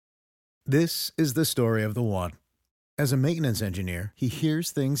This is the story of the one. As a maintenance engineer, he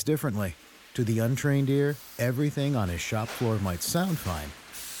hears things differently. To the untrained ear, everything on his shop floor might sound fine,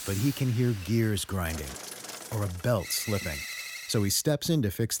 but he can hear gears grinding or a belt slipping. So he steps in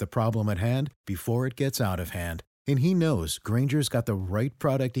to fix the problem at hand before it gets out of hand. And he knows Grainger's got the right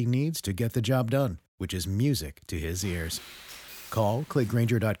product he needs to get the job done, which is music to his ears. Call, click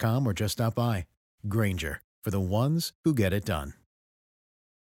Grainger.com, or just stop by. Grainger, for the ones who get it done.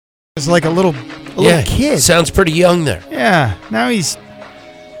 It's like a little kid. Sounds pretty young there. Yeah, now he's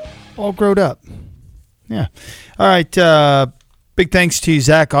all grown up. Yeah. All right. Big thanks to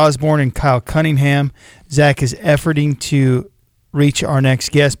Zach Osborne and Kyle Cunningham. Zach is efforting to reach our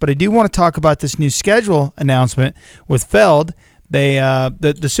next guest, but I do want to talk about this new schedule announcement with Feld. They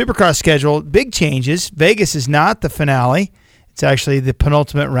the Supercross schedule, big changes. Vegas is not the finale. It's actually the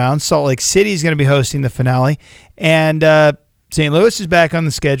penultimate round. Salt Lake City is going to be hosting the finale, and St. Louis is back on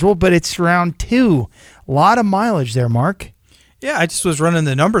the schedule, but it's round 2. A lot of mileage there, Mark. Yeah, I just was running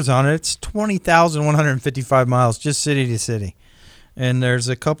the numbers on it. It's 20,155 miles, just city to city. And there's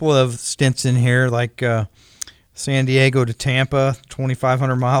a couple of stints in here, like San Diego to Tampa,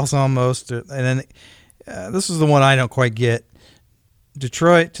 2,500 miles almost. And then this is the one I don't quite get.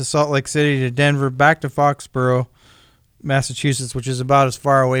 Detroit to Salt Lake City to Denver, back to Foxborough, Massachusetts, which is about as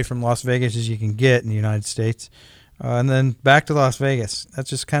far away from Las Vegas as you can get in the United States. And then back to Las Vegas. That's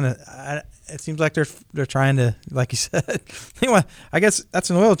just kind of. It seems like they're trying to, like you said. Anyway, I guess that's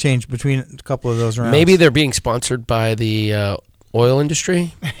an oil change between a couple of those rounds. Maybe they're being sponsored by the oil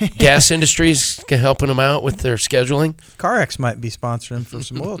industry, gas industries, helping them out with their scheduling. CarX might be sponsoring for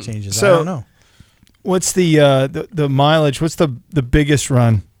some oil changes. So, I don't know. What's the mileage? What's the biggest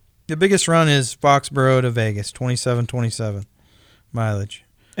run? The biggest run is Foxborough to Vegas, 27.27 mileage.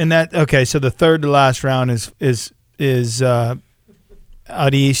 And so the third to last round is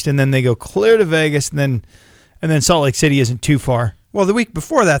out east, and then they go clear to Vegas, and then Salt Lake City isn't too far. Well, the week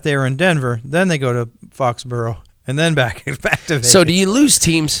before that they were in Denver, then they go to Foxborough, and then back to Vegas. So do you lose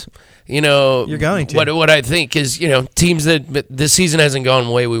teams? You're going to. What I think is, teams that this season hasn't gone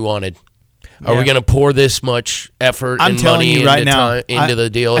the way we wanted. Are we going to pour this much effort and money into the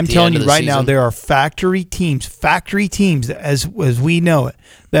deal? I'm telling you right now, there are factory teams as we know it,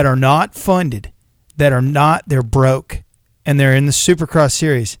 that are not funded, they're broke, and they're in the Supercross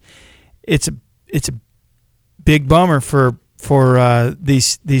series. It's a big bummer for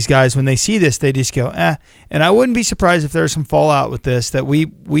these guys. When they see this, they just go, eh. And I wouldn't be surprised if there's some fallout with this, that we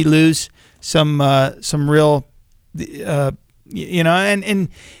lose some real, and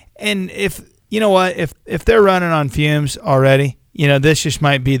if you know what, if they're running on fumes already, this just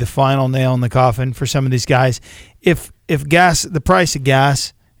might be the final nail in the coffin for some of these guys. If the price of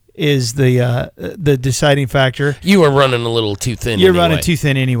gas is the deciding factor, you are running a little too thin. You're running too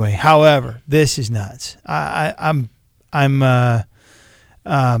thin anyway. However, this is nuts. I'm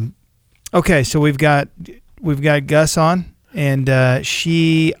okay. So we've got Gus on, and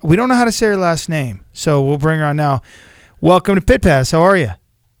we don't know how to say her last name, so we'll bring her on now. Welcome to Pit Pass. How are you?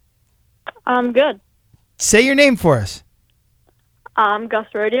 I'm good. Say your name for us. Gus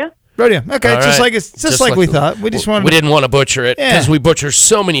Rodeo. Okay, all just right. like like we thought. We didn't want to butcher it because we butcher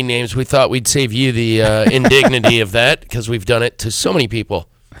so many names. We thought we'd save you the indignity of that because we've done it to so many people.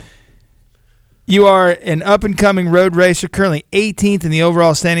 You are an up-and-coming road racer, currently 18th in the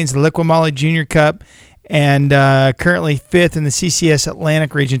overall standings of the Liqui-Moly Junior Cup, and currently 5th in the CCS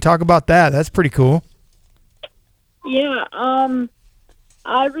Atlantic region. Talk about that. That's pretty cool. Yeah,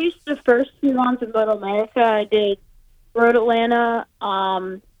 I raced the first 2 rounds of Moto America. I did Road Atlanta,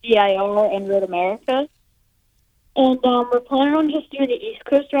 DIR, and Road America. And we're planning on just doing the East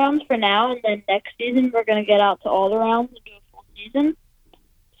Coast rounds for now, and then next season we're going to get out to all the rounds and do a full season.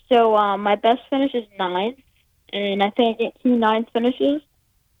 So my best finish is 9th, and I think I get 2 9th finishes.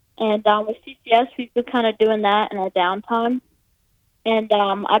 And with CCS, we've been kind of doing that in our downtime. And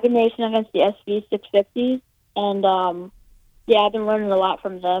I've been racing against the SV 650s, and I've been learning a lot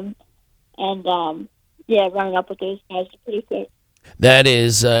from them. And running up with those guys is pretty quick. That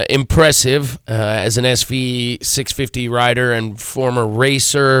is impressive as an SV 650 rider and former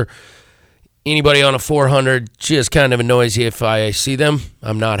racer. Anybody on a 400 just kind of annoys you if I see them.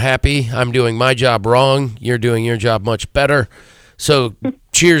 I'm not happy. I'm doing my job wrong. You're doing your job much better. So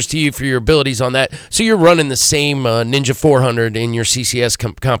cheers to you for your abilities on that. So you're running the same Ninja 400 in your CCS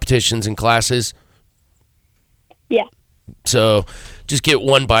competitions and classes? Yeah. So just get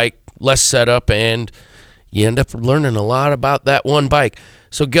one bike, less setup, and you end up learning a lot about that one bike.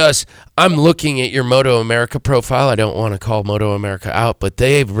 So, Gus, I'm looking at your Moto America profile. I don't want to call Moto America out, but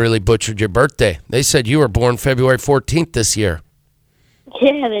they've really butchered your birthday. They said you were born February 14th this year.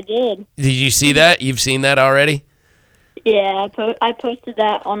 Yeah, they did. Did you see that? You've seen that already? Yeah, I posted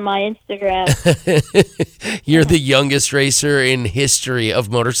that on my Instagram. You're the youngest racer in history of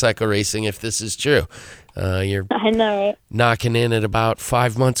motorcycle racing, if this is true. You're I know, right? knocking in at about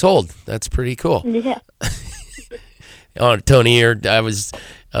 5 months old. That's pretty cool. Yeah. Oh, Tony here,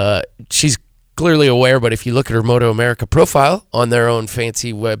 she's clearly aware, but if you look at her Moto America profile on their own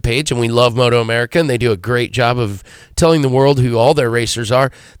fancy webpage, and we love Moto America, and they do a great job of telling the world who all their racers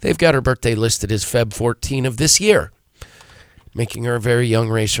are, they've got her birthday listed as Feb 14 of this year, making her a very young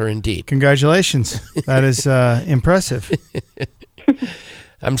racer indeed. Congratulations. That is impressive.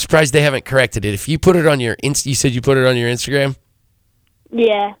 I'm surprised they haven't corrected it. If you put it on your you said you put it on your Instagram?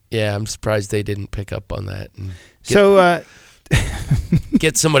 Yeah. Yeah, I'm surprised they didn't pick up on that and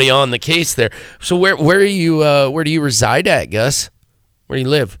get somebody on the case there. So where do you reside at, Gus? Where do you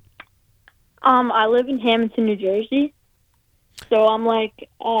live? I live in Hamilton, New Jersey. So I'm like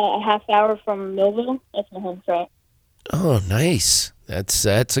a half hour from Millville. That's my home track. Oh, nice. That's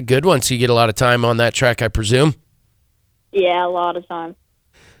a good one. So you get a lot of time on that track, I presume? Yeah, a lot of time.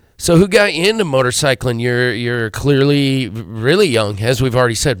 So who got you into motorcycling? You're clearly really young, as we've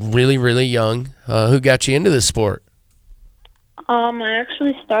already said, really, really young. Who got you into this sport? I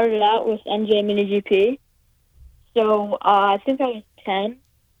actually started out with NJ Mini GP. So I think I was 10,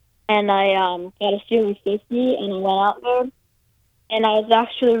 and I got a Series 50, and I went out there. And I was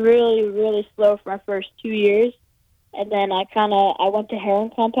actually really, really slow for my first 2 years. And then I went to Heron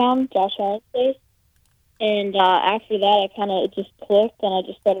Compound, Josh Allen's place. And after that, it just clicked, and I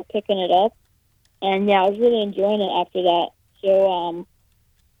just started picking it up. And, yeah, I was really enjoying it after that. So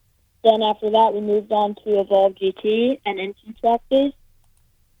then after that, we moved on to Evolve GT and Engine Track Days.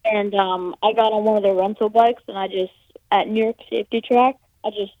 And I got on one of their rental bikes, and at New York Safety Track, I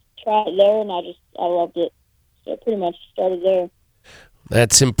just tried it there, and I loved it. So I pretty much started there.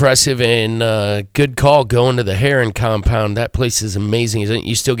 That's impressive, and good call going to the Heron Compound. That place is amazing, isn't it?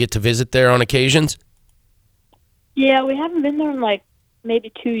 You still get to visit there on occasions? Yeah, we haven't been there in like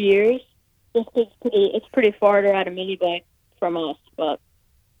maybe 2 years. Just 'cause it's pretty far to ride a mini bike from us, but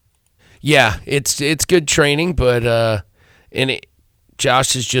Yeah, it's good training, but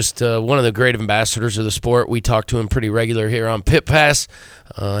Josh is just one of the great ambassadors of the sport. We talk to him pretty regular here on Pit Pass.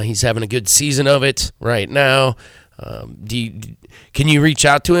 He's having a good season of it right now. Can you reach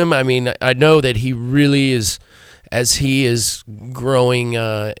out to him? I mean, I know that he really is, as he is growing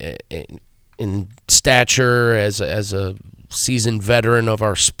in stature as a seasoned veteran of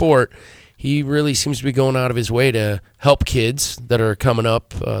our sport, he really seems to be going out of his way to help kids that are coming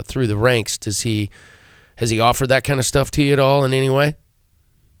up through the ranks. Has he offered that kind of stuff to you at all in any way?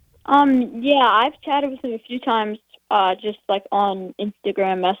 Yeah, I've chatted with him a few times, just like on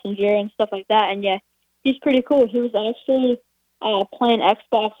Instagram Messenger and stuff like that. And yeah, he's pretty cool. He was actually playing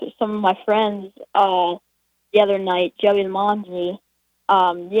Xbox with some of my friends the other night, Joey and Mondry.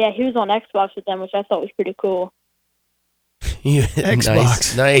 Yeah, he was on Xbox with them, which I thought was pretty cool.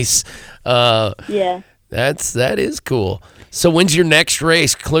 Xbox. Nice. Yeah. That is cool. So when's your next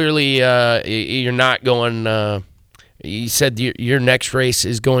race? Clearly, you're not going. You said your next race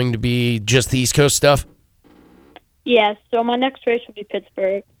is going to be just the East Coast stuff? Yeah, so my next race will be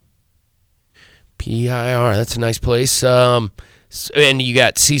Pittsburgh. PIR, that's a nice place. And you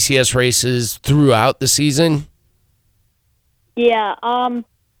got CCS races throughout the season? Yeah, I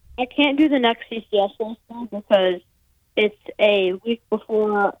can't do the next CCS race now because it's a week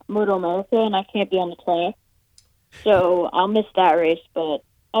before Moto America, and I can't be on the track. So I'll miss that race, but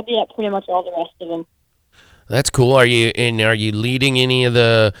I'll be at pretty much all the rest of them. That's cool. Are you leading any of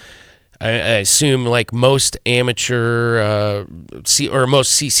the? I assume like most amateur or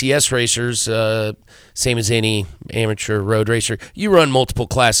most CCS racers, same as any amateur road racer, you run multiple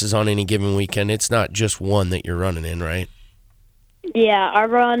classes on any given weekend. It's not just one that you're running in, right? Yeah,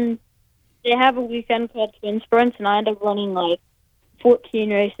 they have a weekend called Twin Sprints, and I end up running like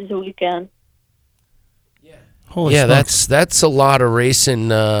 14 races a weekend. Holy yeah, smokes. that's a lot of racing.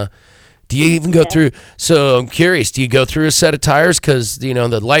 Do you even go through? So I'm curious. Do you go through a set of tires? Because the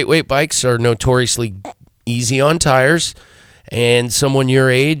lightweight bikes are notoriously easy on tires, and someone your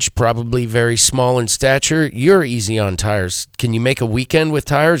age, probably very small in stature, you're easy on tires. Can you make a weekend with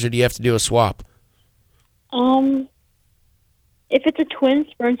tires, or do you have to do a swap? If it's a Twin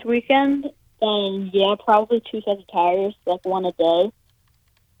Sprints weekend, then yeah, probably 2 sets of tires, like one a day.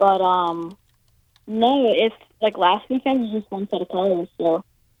 But no, if like last weekend was just 1 set of tires, so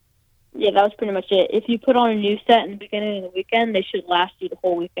yeah, that was pretty much it. If you put on a new set in the beginning of the weekend, they should last you the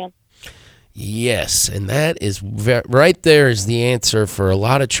whole weekend. Yes, and that is right there is the answer for a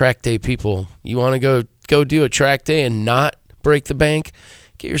lot of track day people. You want to go do a track day and not break the bank,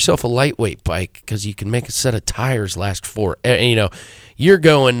 get yourself a lightweight bike because you can make a set of tires last for, you're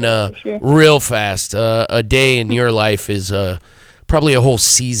going Sure. real fast. A day in your life is probably a whole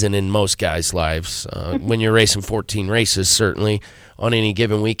season in most guys' lives when you're racing 14 races, certainly on any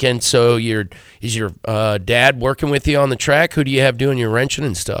given weekend. So is your dad working with you on the track? Who do you have doing your wrenching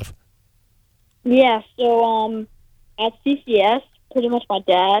and stuff? Yeah, so at CCS, pretty much my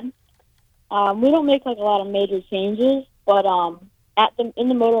dad. We don't make like a lot of major changes, but in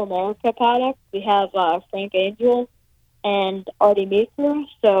the Moto America paddock, we have Frank Angel and Artie Meeker.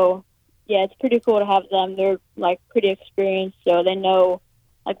 So yeah, it's pretty cool to have them. They're like pretty experienced, so they know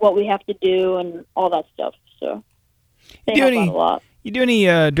like what we have to do and all that stuff. So they help out a lot. You do any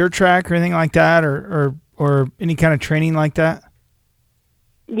dirt track or anything like that, or any kind of training like that?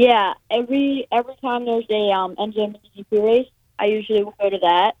 Yeah, every time there's a NJ MotoGP race, I usually will go to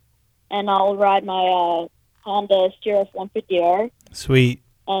that, and I'll ride my Honda CRF 150R. Sweet.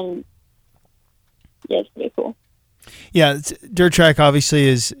 And yeah, it's pretty cool. Yeah, dirt track obviously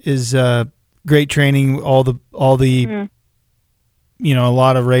is great training. All the a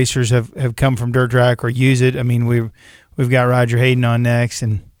lot of racers have come from dirt track or use it. I mean, we've got Roger Hayden on next,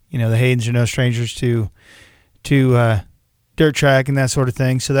 and the Haydens are no strangers to dirt track and that sort of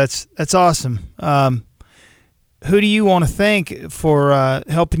thing. So that's awesome. Who do you want to thank for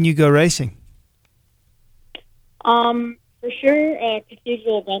helping you go racing? For sure,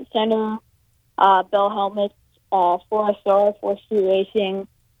 Cathedral Event Center, Bell Helmets, 4SR, 4 Street Racing,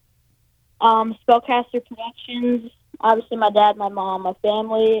 Spellcaster Productions, obviously my dad, my mom, my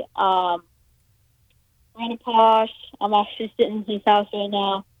family, Randy Posh. I'm actually sitting in his house right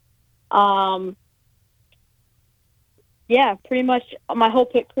now. Yeah, pretty much my whole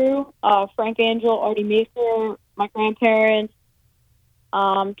pit crew, Frank Angel, Artie Meeker, my grandparents,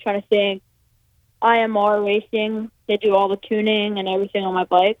 trying to think, IMR Racing. They do all the tuning and everything on my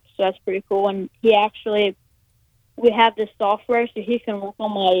bike, so that's pretty cool. And we have this software so he can work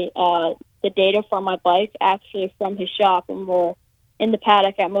on my the data from my bike actually from his shop, and we're in the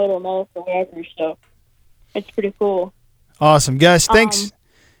paddock at Moto America or wherever, so it's pretty cool. Awesome. Guys, thanks.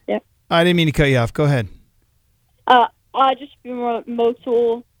 Yep. I didn't mean to cut you off. Go ahead. I just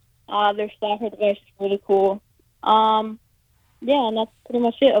Motul. Their software device is really cool. Yeah, and that's pretty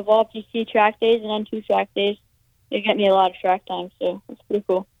much it. Evolve GC track days and N2 track days. They get me a lot of track time, so it's pretty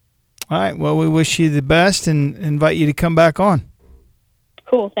cool. All right. Well, we wish you the best and invite you to come back on.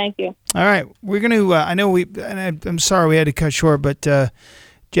 Cool. Thank you. All right. We're going to, I know I'm sorry we had to cut short, but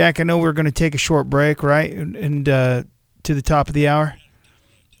Jack, I know we're going to take a short break, right? And to the top of the hour.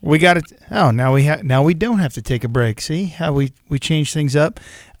 We got it. Oh, now we don't have to take a break. See how we change things up.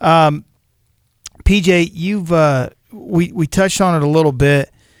 PJ, you've we touched on it a little bit.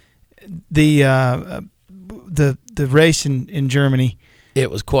 The race in Germany. It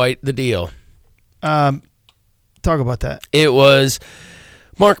was quite the deal. Talk about that. It was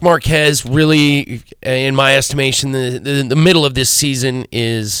Marc Marquez. Really, in my estimation, the middle of this season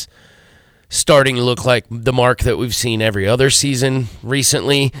is starting to look like the Marc that we've seen every other season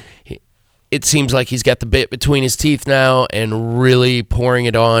recently. It seems like he's got the bit between his teeth now and really pouring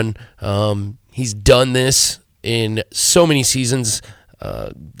it on. He's done this in so many seasons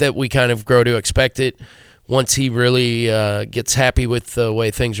that we kind of grow to expect it. Once he really gets happy with the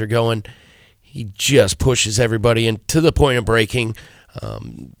way things are going, he just pushes everybody and to the point of breaking.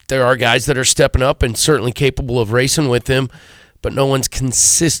 There are guys that are stepping up and certainly capable of racing with him, but no one's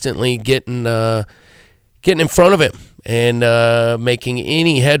consistently getting in front of him and making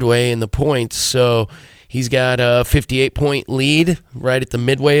any headway in the points. So he's got a 58-point lead right at the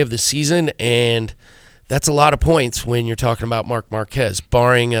midway of the season, and that's a lot of points when you're talking about Marc Marquez,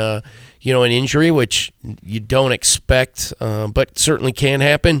 barring an injury, which you don't expect, but certainly can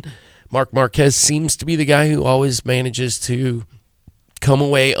happen. Marc Marquez seems to be the guy who always manages to come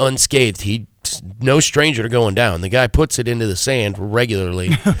away unscathed. He's no stranger to going down. The guy puts it into the sand regularly.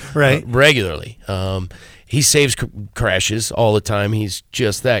 Right. Regularly. He saves crashes all the time. He's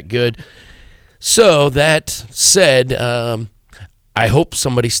just that good. So that said, I hope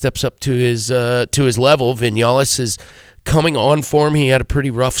somebody steps up to his level. Vinales is coming on form. He had a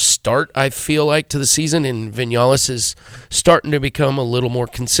pretty rough start, I feel like, to the season, and Vinales is starting to become a little more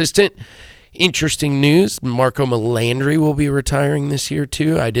consistent. Interesting news, Marco Melandri will be retiring this year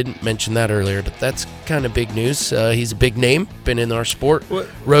too. I didn't mention that earlier, but that's kind of big news. He's a big name, been in our sport,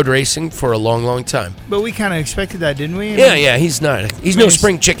 road racing for a long, long time. But we kind of expected that, didn't we? Yeah, he's no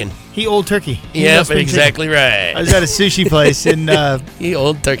spring chicken. He old turkey. Yeah, exactly chicken. Right. I was at a sushi place in he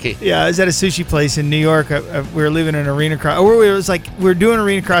old turkey. Yeah, I was at a sushi place in New York. We were living in an arena cross. It was like we were doing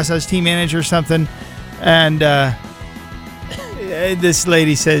arena cross. I was team manager or something, and This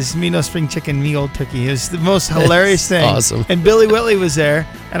lady says, me no spring chicken, me old turkey. It was the most hilarious thing. Awesome. And Billy Whitley was there,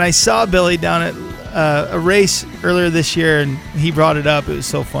 and I saw Billy down at a race earlier this year, and he brought it up. It was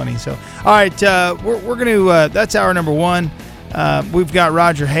so funny. So, all right, we're going to, that's hour number 1. We've got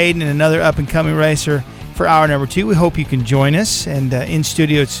Roger Hayden and another up-and-coming racer for hour number 2. We hope you can join us. And in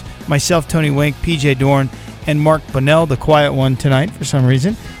studio, it's myself, Tony Wink, PJ Dorn, and Mark Bunnell, the quiet one tonight for some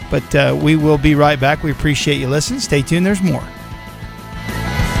reason. But we will be right back. We appreciate you listening. Stay tuned. There's more.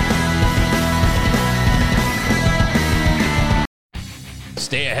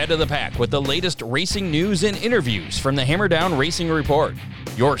 Stay ahead of the pack with the latest racing news and interviews from the Hammer Down Racing Report,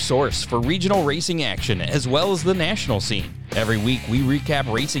 your source for regional racing action as well as the national scene. Every week, we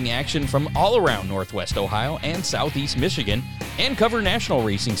recap racing action from all around Northwest Ohio and Southeast Michigan and cover national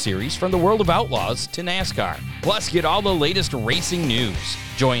racing series from the World of Outlaws to NASCAR. Plus, get all the latest racing news.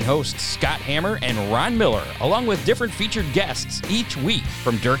 Join hosts Scott Hammer and Ron Miller, along with different featured guests each week.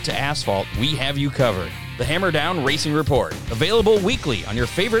 From dirt to asphalt, we have you covered. The Hammer Down Racing Report, available weekly on your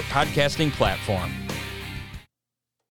favorite podcasting platform.